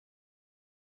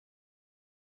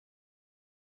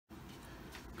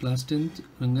Class 10th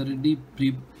Rangareddy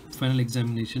pre-final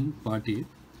examination part A.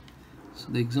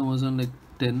 So the exam was on like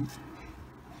 10th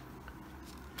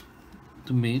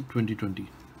May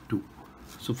 2022.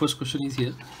 So first question is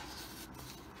here.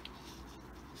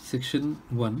 Section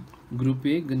 1, Group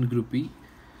A and Group B.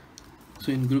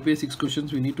 So in Group A 6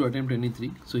 questions, we need to attempt any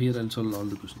 3. So here I'll solve all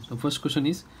the questions. The first question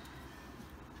is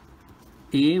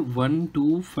A 1,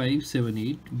 2, 5, 7,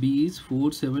 8. B is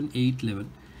 4, 7, 8,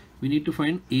 11. We need to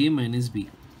find A minus B.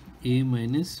 A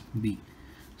minus B.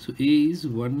 So A is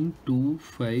 1, 2,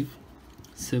 5,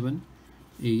 7,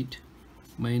 8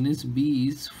 minus B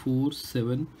is 4,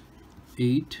 7,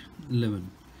 8,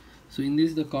 11. So in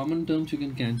this the common terms you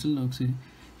can cancel. Now see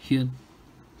here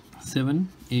 7,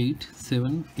 8,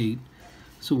 7, 8.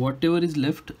 So whatever is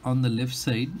left on the left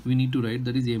side we need to write,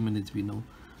 that is A minus B. Now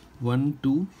 1,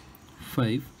 2,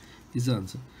 5 is the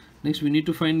answer. Next we need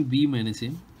to find B minus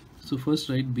A. So first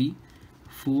write B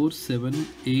 4, 7,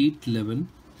 8, 11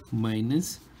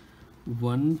 minus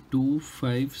 1, 2,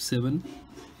 5, 7,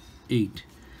 8.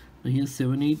 Now here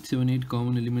 7, 8, 7, 8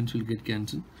 common elements will get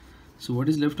cancelled. So what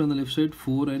is left on the left side?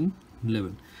 4 and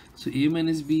 11. So A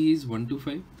minus B is 1, 2,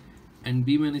 5 and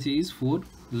B minus A is 4,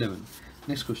 11.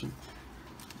 Next question.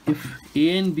 If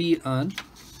A and B are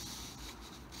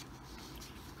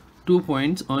 2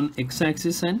 points on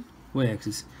x-axis and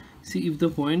y-axis. See, if the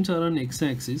points are on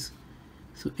x-axis,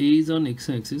 so A is on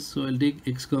x-axis, so I'll take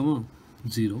x comma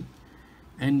 0,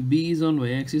 and B is on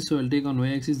y-axis, so I'll take on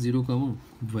y-axis 0 comma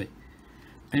y,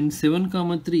 and 7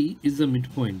 comma 3 is the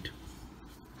midpoint.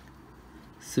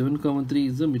 7 comma 3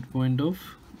 is the midpoint of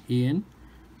A and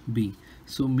B.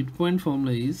 So midpoint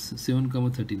formula is 7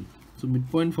 comma 13. So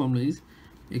midpoint formula is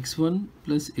x1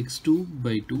 plus x2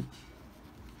 by 2,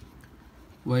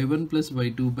 y1 plus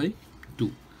y2 by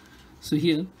 2. So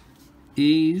here A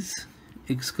is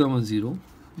x comma 0,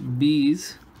 B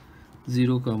is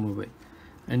 0 comma y,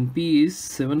 and P is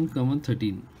 7 comma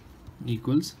 13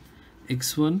 equals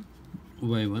x1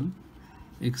 y1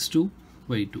 x2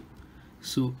 y2.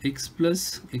 So x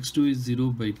plus x2 is 0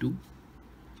 by 2,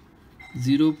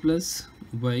 0 plus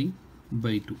y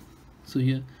by 2. So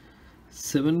here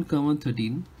 7 comma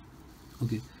 13.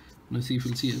 Okay, now see if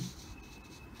you'll see here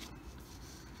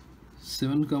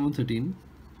 7 comma 13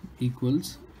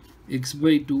 equals x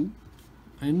by 2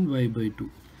 and y by 2.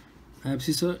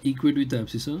 Abscissa equate with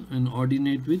abscissa and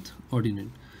ordinate with ordinate.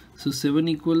 So 7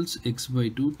 equals x by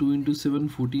 2, 2 into 7,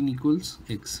 14 equals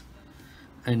x,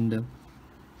 and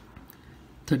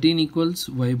 13 equals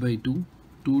y by 2,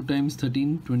 2 times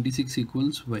 13, 26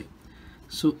 equals y.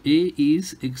 So A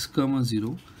is x comma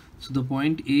 0, so the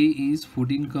point A is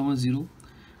 14 comma 0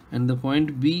 and the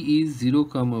point B is 0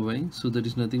 comma y, so that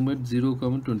is nothing but 0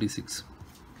 comma 26.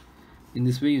 In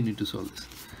this way you need to solve this.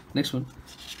 Next one,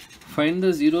 find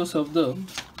the zeros of the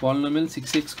polynomial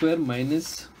 6x square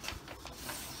minus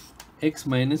x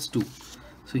minus 2.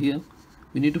 So here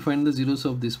we need to find the zeros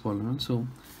of this polynomial. So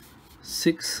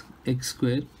 6x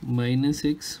square minus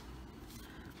x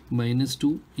minus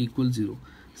 2 equals 0.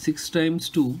 6 times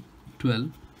 2,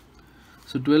 12.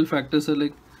 So 12 factors are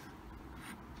like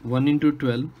 1 into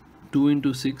 12, 2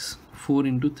 into 6, 4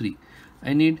 into 3.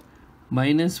 I need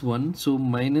minus 1, so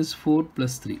minus 4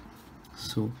 plus 3.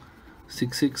 So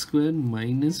 6x square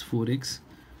minus 4x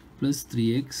plus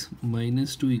 3x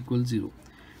minus 2 equals 0.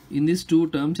 In these two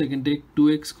terms I can take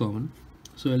 2x common,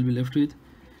 so I'll be left with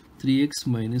 3x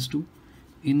minus 2.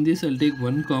 In this I'll take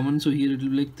 1 common, so here it will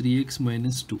be like 3x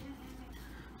minus 2.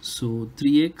 So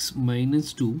 3x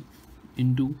minus 2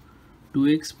 into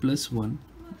 2x plus 1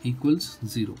 equals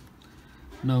 0.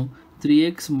 Now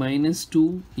 3x minus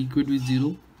 2 equal to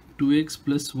 0, 2x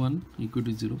plus 1 equal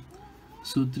to 0.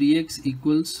 So 3x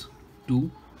equals 2,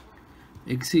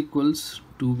 x equals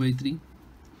 2 by 3,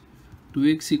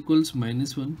 2x equals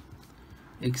minus 1,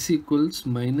 x equals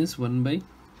minus 1 by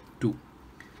 2.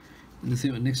 In the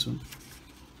same next one.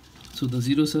 So the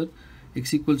zeros are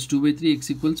x equals 2 by 3, x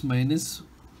equals minus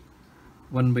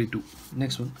 1 by 2.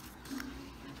 Next one.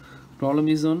 Problem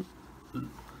is on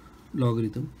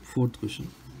logarithm. Fourth question.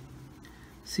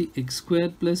 See, x square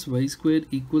plus y square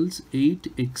equals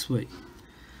 8xy.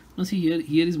 Now see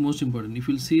here is most important. If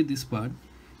you'll see this part,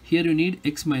 here you need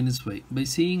x minus y. By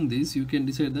seeing this you can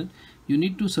decide that you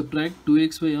need to subtract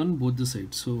 2xy on both the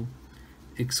sides. So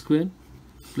x square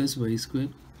plus y square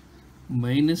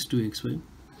minus 2xy,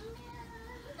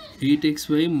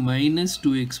 8xy minus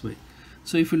 2xy.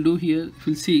 So if you'll do here, if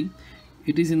you'll see,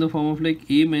 it is in the form of like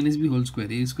a minus b whole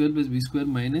square, a square plus b square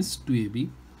minus 2ab.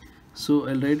 So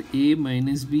I'll write a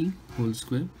minus b whole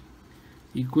square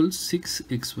equals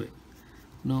 6xy.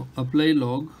 Now apply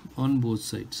log on both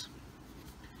sides.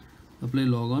 Apply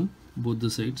log on both the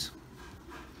sides.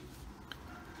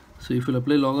 So if you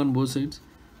apply log on both sides,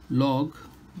 log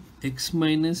x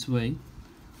minus y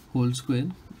whole square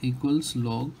equals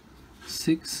log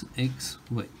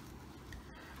 6xy.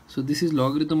 So this is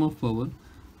logarithm of power.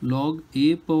 Log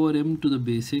a power m to the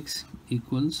base x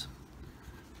equals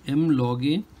m log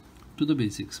a to the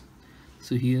base x.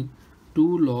 So here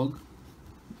 2 log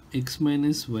x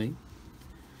minus y.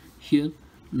 Here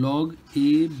log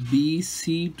a b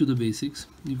c to the base x,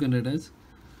 you can write as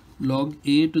log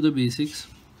a to the base x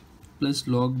plus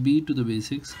log b to the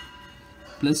base x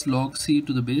plus log c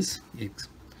to the base x.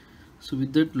 So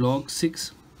with that, log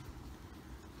 6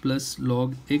 plus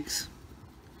log x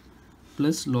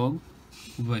plus log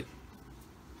y.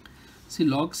 See,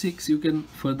 log 6 you can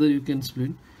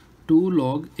split 2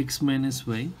 log x minus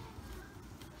y,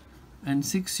 and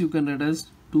 6 you can write as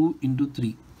 2 into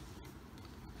 3.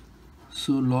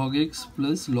 So log x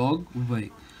plus log y.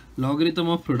 Logarithm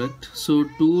of product. So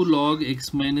 2 log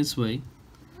x minus y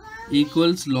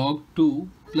equals log 2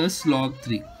 plus log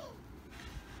 3.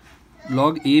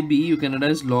 Log AB you can write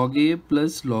as log A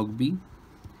plus log B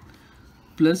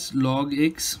plus log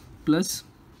x plus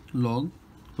log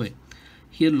y.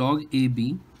 Here log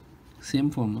AB,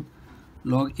 same formula.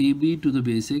 Log AB to the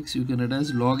base x you can write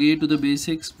as log A to the base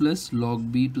x plus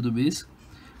log B to the base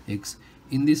x.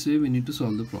 In this way we need to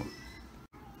solve the problem.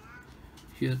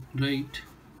 Here write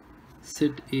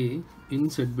set A in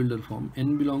set builder form.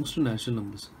 N belongs to natural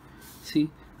numbers.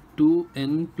 See,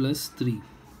 2n plus 3.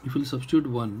 If you substitute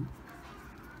 1,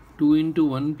 2 into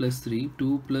 1 plus 3,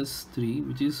 2 plus 3,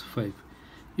 which is 5.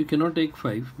 You cannot take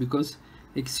 5 because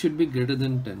x should be greater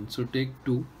than 10. So take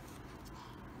 2.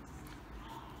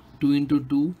 2 into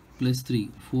 2 plus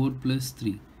 3, 4 plus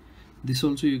 3. This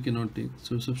also you cannot take.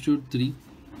 So substitute 3.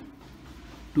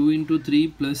 2 into 3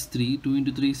 plus 3, 2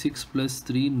 into 3, 6 plus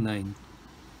 3, 9.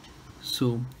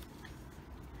 So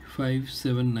 5,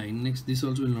 7, 9. Next, this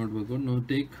also will not work out. Now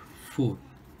take 4.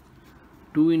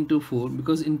 2 into 4,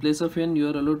 because in place of n you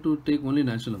are allowed to take only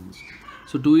natural numbers.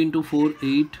 So 2 into 4,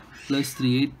 8 plus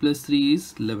 3. 8 plus 3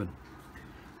 is 11.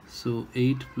 So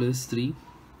 8 plus 3,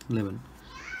 11.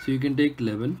 So you can take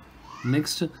 11.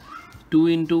 Next, 2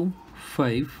 into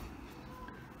 5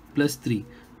 plus 3.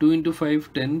 2 into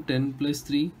 5, 10. 10 plus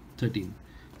 3, 13.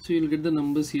 So you will get the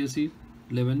numbers here. See,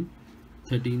 11,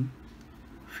 13,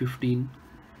 15,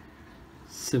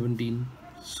 17,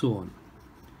 so on.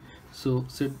 So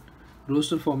set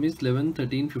roster form is 11,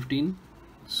 13, 15,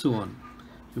 so on.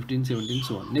 15, 17,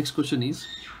 so on. Next question is,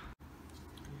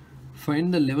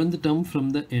 find the 11th term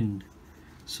from the end.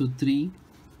 So 3,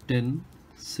 10,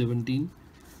 17,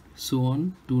 so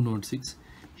on, 206.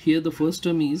 Here the first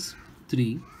term is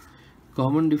 3.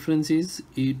 Common difference is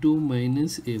a2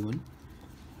 minus a1.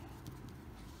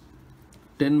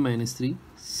 10 minus 3,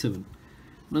 7.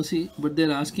 Now see, but they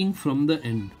are asking from the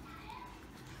end.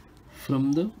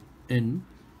 From the end.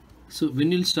 So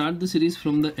when you will start the series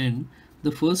from the end,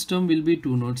 the first term will be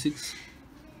 206.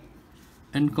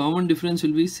 And common difference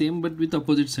will be same but with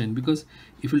opposite sign. Because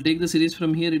if you take the series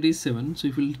from here, it is 7. So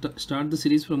if you start the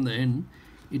series from the end,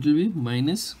 it will be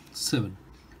minus 7.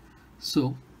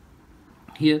 So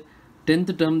here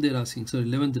 10th term they are asking, sorry,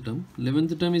 11th term.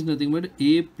 11th term is nothing but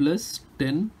a plus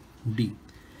 10d.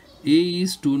 A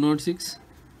is 206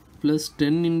 plus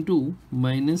 10 into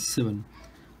minus 7.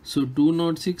 So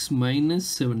 206 minus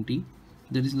 70,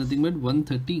 that is nothing but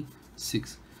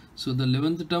 136. So the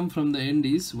 11th term from the end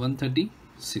is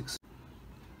 136.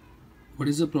 What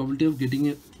is the probability of getting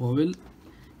a vowel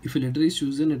if a letter is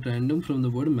chosen at random from the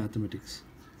word mathematics?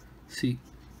 See,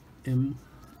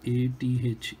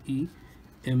 M-A-T-H-E,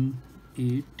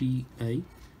 M-A-T-I-C-S.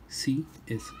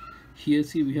 Here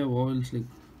see we have vowels like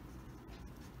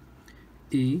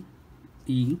A,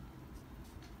 E,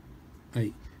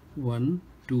 I. 1,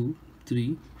 2,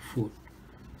 3, 4.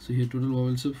 So here total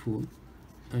vowels are 4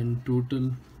 and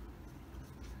total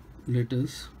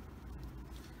letters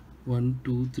 1,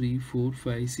 2, 3, 4,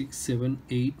 5, 6, 7,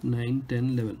 8, 9,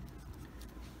 10, 11.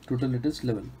 Total letters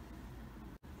 11.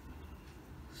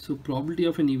 So probability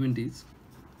of an event is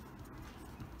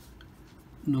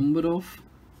number of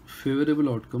favorable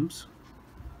outcomes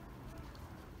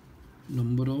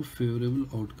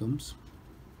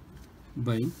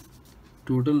by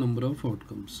total number of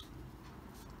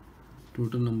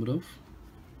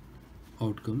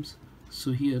outcomes.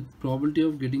 So here probability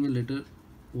of getting a letter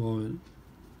vowel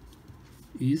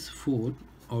is 4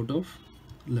 out of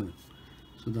 11.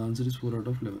 So the answer is 4 out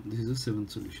of 11. This is the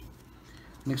 7th solution.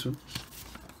 Next one,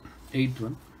 8th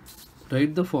one.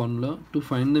 Write the formula to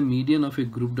find the median of a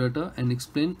group data and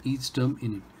explain each term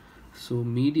in it. So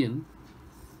median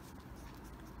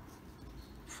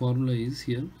formula is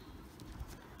here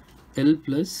L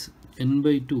plus n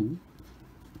by 2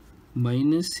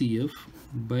 minus CF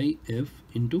by F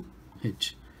into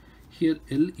H. Here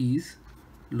L is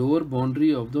lower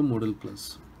boundary of the model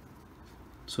class,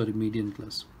 sorry, median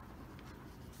class,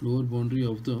 lower boundary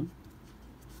of the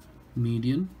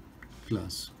median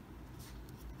class.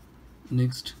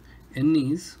 Next, N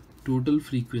is total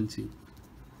frequency,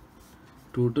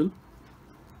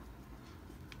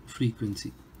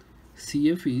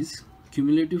 CF is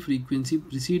cumulative frequency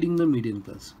preceding the median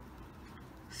class.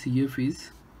 CF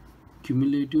is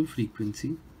cumulative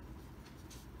frequency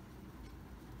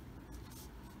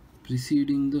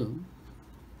preceding the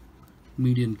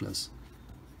median class.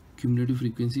 Cumulative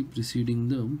frequency preceding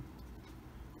the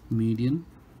median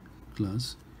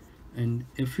class. And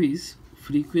F is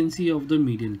frequency of the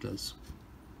median class.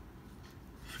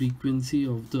 Frequency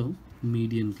of the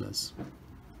median class.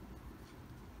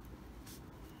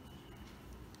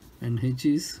 And H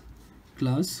is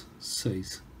class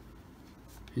size.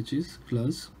 H is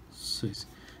class size.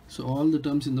 So all the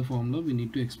terms in the formula we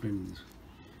need to explain this.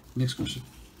 Next question.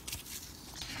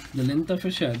 The length of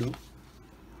a shadow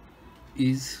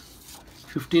is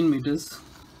 15 meters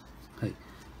high.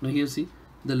 Now here see,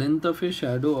 the length of a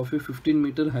shadow of a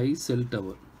 15-meter high cell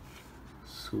tower.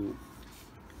 So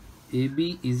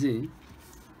AB is a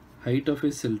height of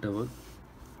a cell tower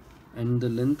and the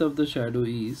length of the shadow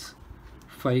is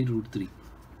 5 root 3.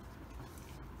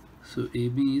 So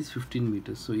AB is 15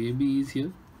 meters. So AB is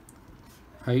here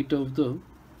height of the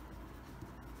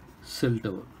cell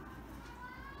tower,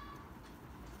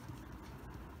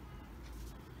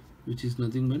 which is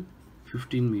nothing but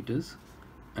 15 meters,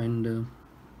 and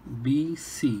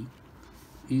BC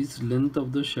is length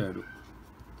of the shadow.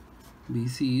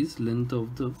 BC is length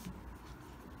of the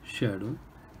shadow,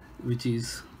 which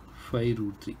is 5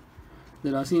 root 3.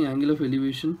 They are asking angle of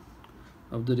elevation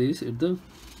of the rays at the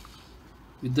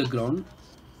with the ground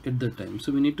at the time.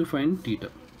 So we need to find theta.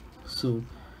 So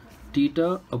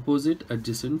theta opposite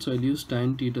adjacent. So I'll use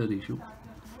tan theta ratio.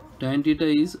 Tan theta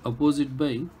is opposite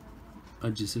by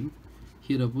adjacent.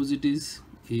 Here opposite is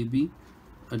AB,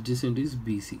 adjacent is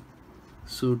BC.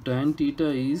 So tan theta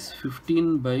is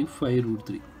 15 by 5 root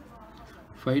 3.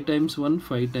 5 times 1,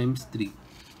 5 times 3.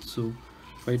 So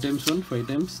 5 times 1, 5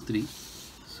 times 3.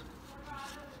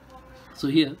 So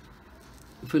here,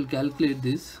 if we'll calculate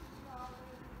this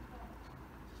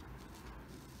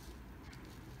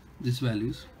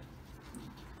values,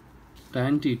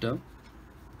 tan theta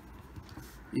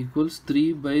equals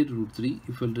 3 by root 3.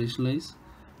 If we'll rationalize,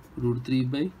 root 3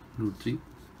 by root 3.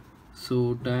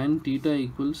 So tan theta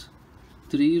equals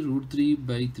 3 root 3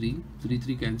 by 3.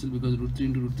 3 cancel because root 3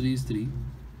 into root 3 is 3.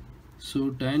 So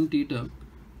tan theta,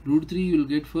 root 3 you will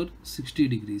get for 60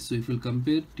 degrees. So if you will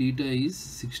compare, theta is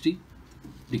 60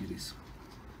 degrees.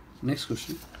 Next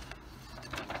question,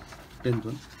 10th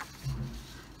one.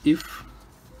 If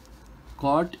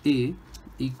cot A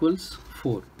equals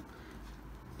 4,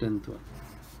 10th one,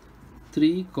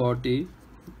 3 cot A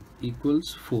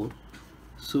equals 4.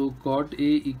 So cot A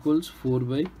equals 4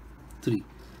 by 3.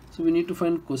 So we need to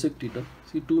find cosec theta.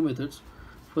 See, two methods.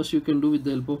 First you can do with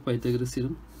the help of Pythagoras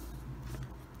theorem.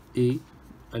 A,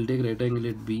 I'll take right angle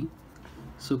at B.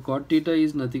 So cot theta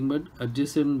is nothing but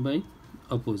adjacent by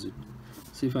opposite.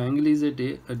 So if angle is at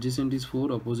A, adjacent is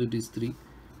 4, opposite is 3.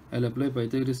 I'll apply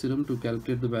Pythagoras theorem to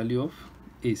calculate the value of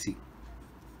AC.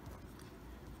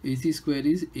 AC square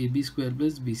is AB square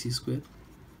plus BC square.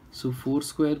 So 4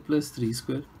 square plus 3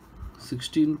 square,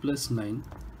 16 plus 9,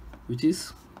 which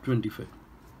is 25.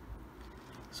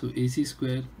 So AC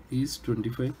square is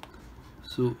 25.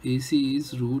 So AC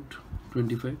is root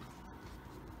 25.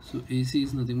 So AC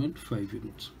is nothing but 5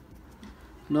 units.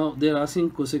 Now they are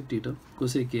asking cosec theta,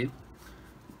 cosec A,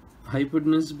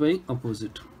 hypotenuse by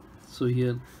opposite. So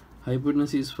here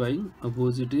hypotenuse is 5,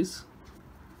 opposite is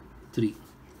 3.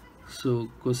 So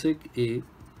cosec A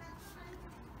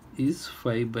is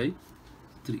 5 by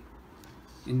 3.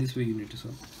 In this way you need to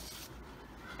solve.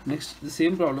 Next, the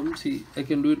same problem. See, I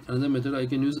can do it another method. I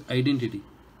can use identity.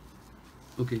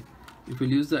 Okay, if we'll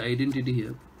use the identity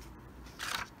here,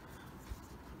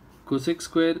 cosec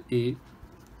square A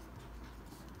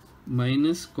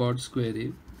minus cot square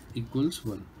A equals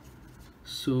 1.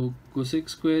 So cosec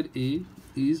square A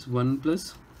is 1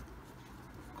 plus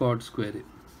cot square A.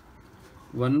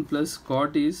 1 plus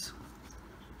cot is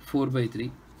 4 by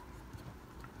 3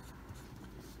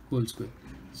 whole square.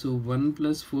 So 1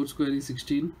 plus 4 square is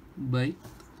 16 by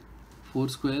 4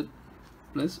 square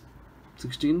plus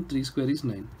 16, 3 square is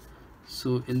 9.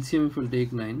 So LCM if we'll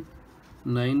take 9,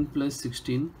 9 plus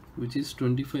 16, which is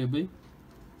 25 by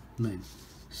 9.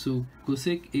 So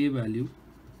cosec A value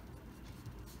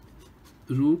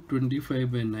root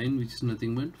 25 by 9, which is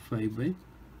nothing but 5 by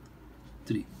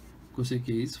 3. Cosec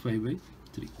A is 5 by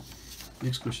 3.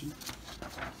 Next question.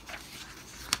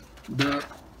 The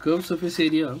curved surface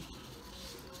area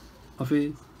of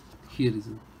a, here is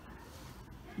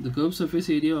the curved surface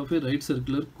area of a right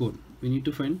circular cone. We need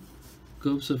to find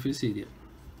curved surface area.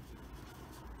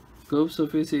 Curved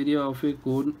surface area of a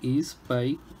cone is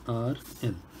pi r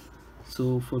l.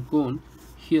 So for cone,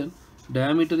 here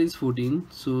diameter is 14,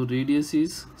 so radius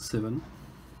is 7,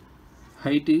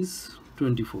 height is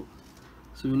 24.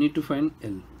 So we need to find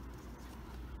L.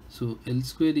 So L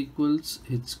square equals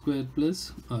h square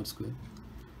plus r square.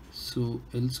 So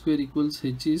L square equals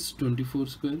h is 24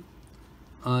 square,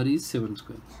 r is 7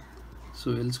 square.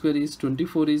 So L square is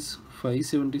 24 is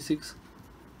 576,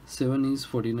 7 is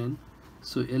 49.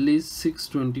 So L is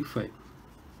 625.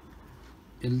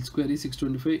 L square is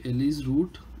 625, L is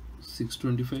root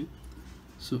 625.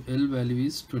 So L value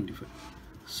is 25.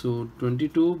 So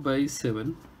 22 by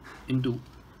 7 into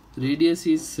radius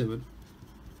is 7,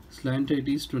 slant height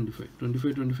is 25.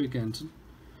 25 cancel.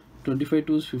 25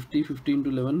 to is 50, 50 into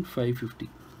 11, 550.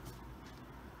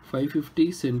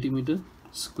 550 centimeter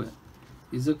square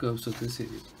is the curved surface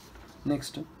area.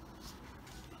 Next,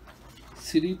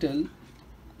 Siri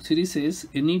says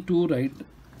any two right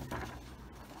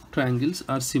triangles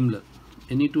are similar.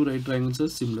 Any two right triangles are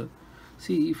similar.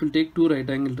 See, if you take two right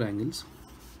angle triangles,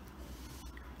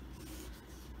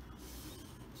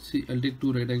 see, I'll take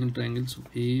two right angle triangles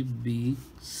A, B,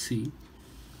 C.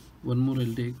 One more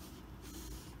I'll take.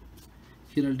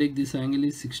 Here I'll take this angle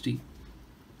is 60.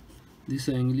 This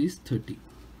angle is 30.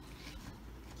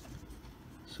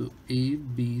 So A,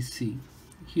 B, C.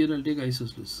 Here I'll take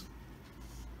isosceles.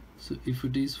 So if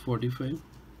it is 45,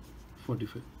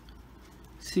 45.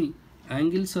 See,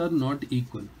 angles are not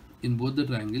equal. In both the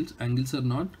triangles, angles are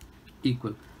not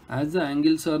equal. As the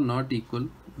angles are not equal,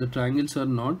 the triangles are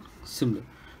not similar.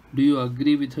 Do you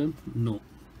agree with her? No.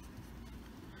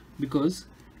 Because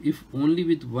if only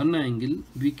with one angle,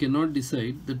 we cannot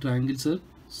decide the triangles are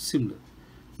similar.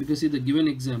 Because see the given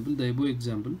example, the above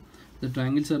example, the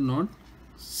triangles are not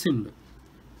similar.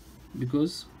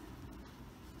 Because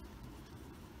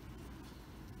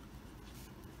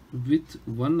with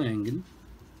one angle,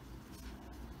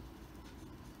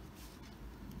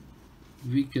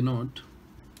 we cannot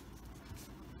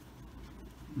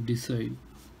decide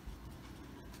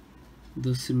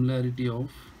the similarity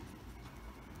of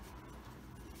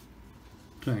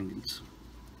triangles.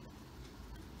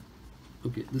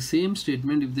 Okay, the same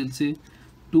statement, if they'll say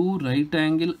two right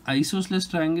angle isosceles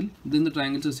triangle, then the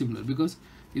triangles are similar, because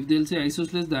if they'll say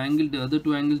isosceles, the angle, the other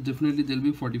two angles definitely they'll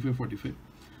be 45, 45.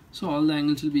 So all the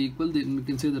angles will be equal, then we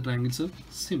can say the triangles are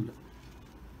similar.